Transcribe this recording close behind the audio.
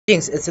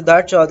It's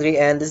Siddharth Chaudhary,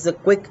 and this is a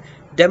quick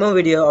demo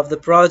video of the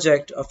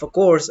project of a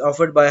course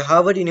offered by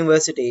Harvard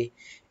University,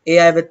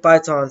 AI with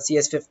Python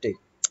CS50.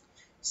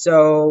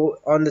 So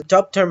on the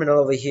top terminal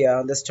over here,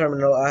 on this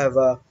terminal, I have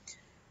a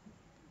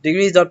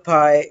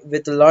degrees.py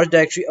with a large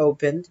directory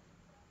opened,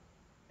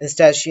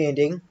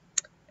 instantiating,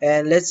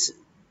 and let's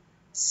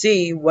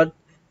see what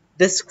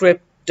this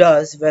script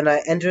does when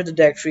I enter the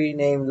directory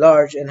name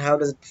large and how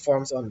does it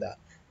performs on that.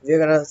 We're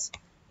gonna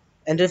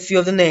enter a few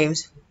of the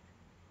names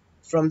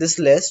from this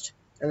list,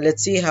 and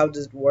let's see how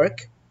does it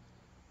work.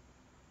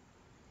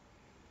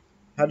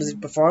 How does it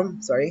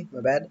perform? Sorry,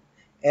 my bad.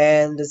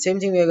 And the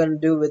same thing we are going to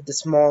do with the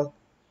small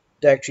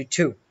directory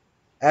too.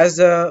 As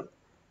a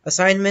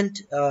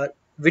assignment,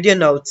 video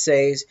note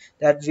says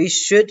that we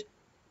should,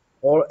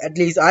 or at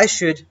least I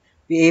should,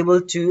 be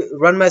able to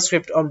run my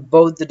script on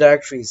both the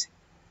directories,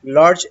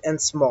 large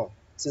and small.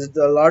 So this is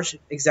the large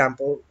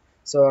example.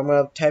 So I'm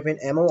going to type in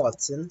Emma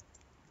Watson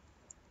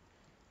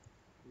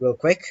real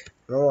quick.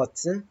 Emma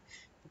Watson,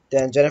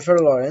 then Jennifer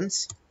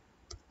Lawrence,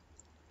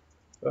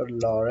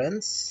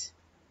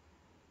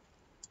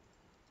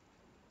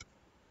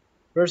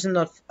 person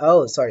not.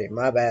 Oh, sorry,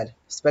 my bad.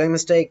 Spelling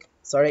mistake.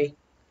 Sorry.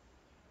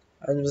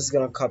 I'm just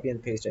gonna copy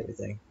and paste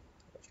everything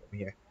from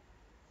here.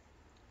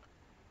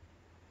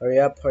 Hurry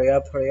up, hurry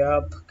up, hurry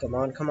up. Come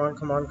on, come on,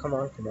 come on, come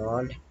on, come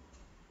on.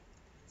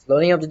 It's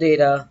loading up the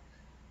data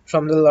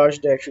from the large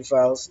directory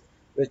files,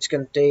 which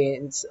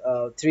contains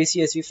three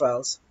CSV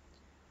files,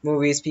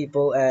 movies,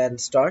 people, and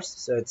stars.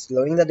 So it's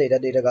loading the data.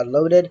 Data got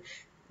loaded.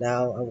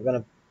 Now I'm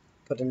gonna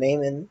put a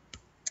name in.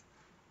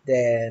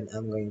 Then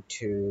I'm going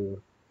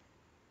to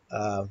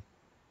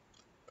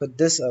put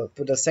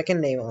a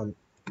second name on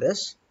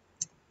this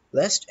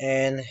list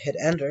and hit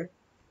enter.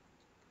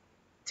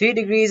 3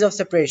 degrees of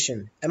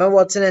separation. Emma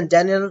Watson and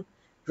Daniel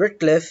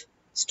Radcliffe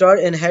starred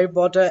in Harry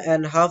Potter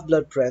and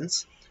Half-Blood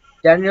Prince.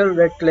 Daniel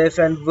Radcliffe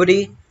and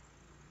Woody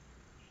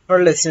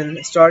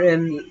Harrelson starred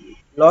in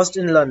Lost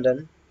in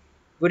London.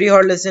 Woody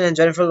Harrelson and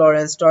Jennifer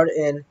Lawrence starred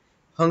in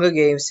Hunger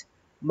Games: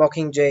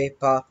 Mockingjay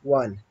Part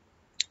 1.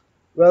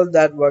 Well,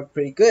 that worked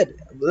pretty good.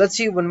 Let's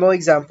see one more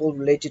example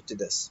related to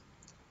this.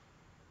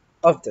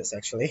 Of this,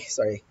 actually.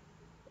 Sorry.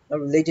 Not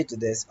related to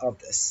this, of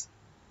this.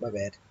 My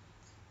bad.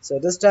 So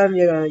this time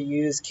you're gonna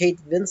use Kate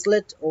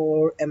Winslet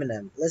or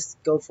Eminem. Let's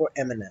go for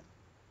Eminem.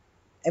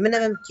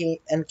 Eminem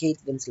and Kate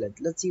Winslet.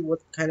 Let's see what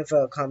kind of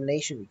a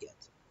combination we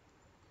get.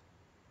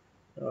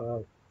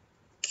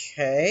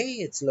 Okay,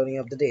 it's loading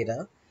up the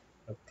data.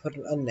 I'll put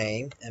a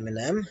name,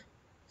 Eminem.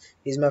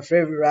 He's my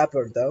favorite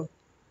rapper, though.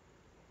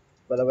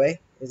 By the way,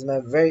 is my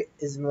very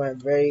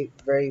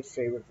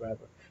favorite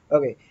rapper.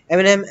 Okay,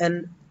 Eminem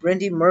and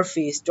Brittany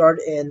Murphy starred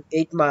in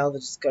 8 Mile,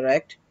 which is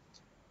correct.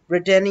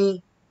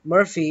 Brittany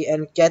Murphy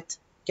and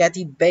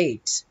Kathy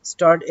Bates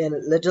starred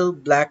in Little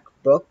Black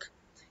Book.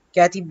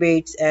 Kathy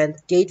Bates and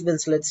Kate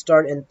Winslet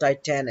starred in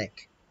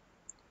Titanic.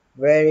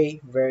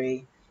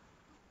 Very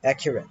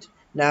accurate.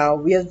 Now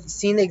we have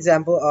seen the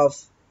example of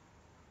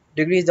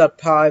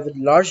degrees.py with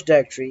large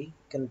directory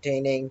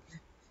containing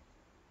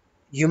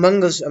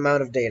humongous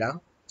amount of data.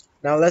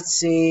 Now let's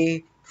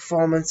see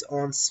performance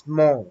on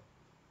small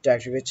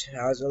directory which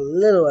has a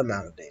little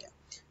amount of data.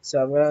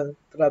 So I'm going to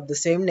put up the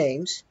same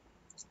names,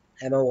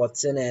 Emma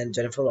Watson and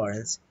Jennifer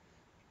Lawrence,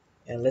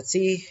 and let's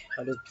see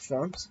how it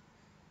performs.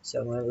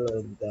 So I'm going to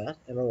load that,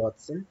 Emma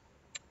Watson,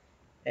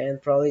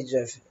 and probably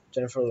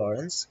Jennifer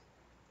Lawrence.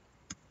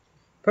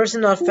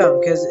 Person not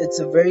found because it's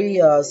a very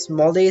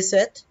small data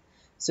set,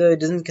 so it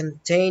doesn't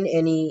contain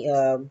any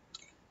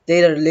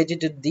data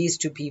related to these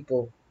two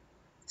people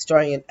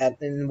starring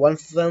in one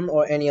film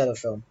or any other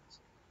film.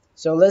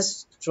 So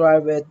let's try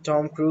with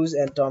Tom Cruise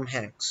and Tom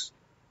Hanks.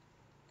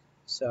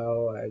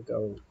 So I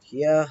go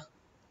here,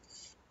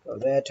 go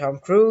there, Tom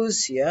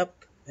Cruise, yep,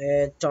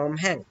 and Tom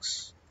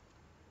Hanks.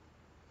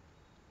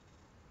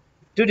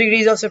 2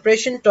 degrees of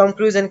separation. Tom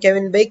Cruise and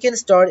Kevin Bacon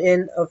starred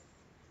in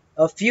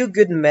a Few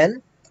Good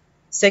Men.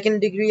 Second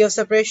degree of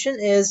separation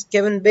is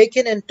Kevin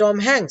Bacon and Tom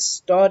Hanks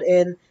starred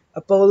in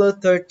Apollo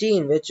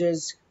 13, which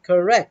is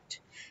correct.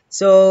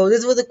 So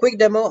this was a quick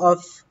demo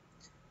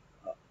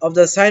of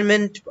the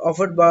assignment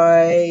offered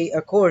by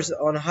a course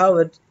on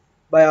Harvard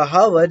by a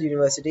Harvard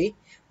University.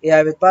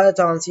 Yeah, with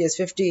Python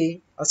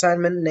CS50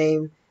 assignment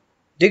named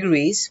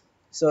Degrees.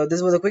 So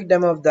this was a quick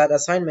demo of that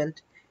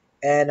assignment,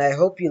 and I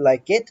hope you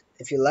like it.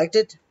 If you liked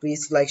it,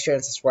 please like, share,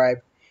 and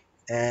subscribe.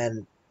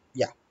 And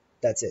yeah,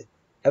 that's it.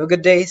 Have a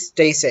good day.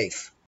 Stay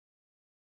safe.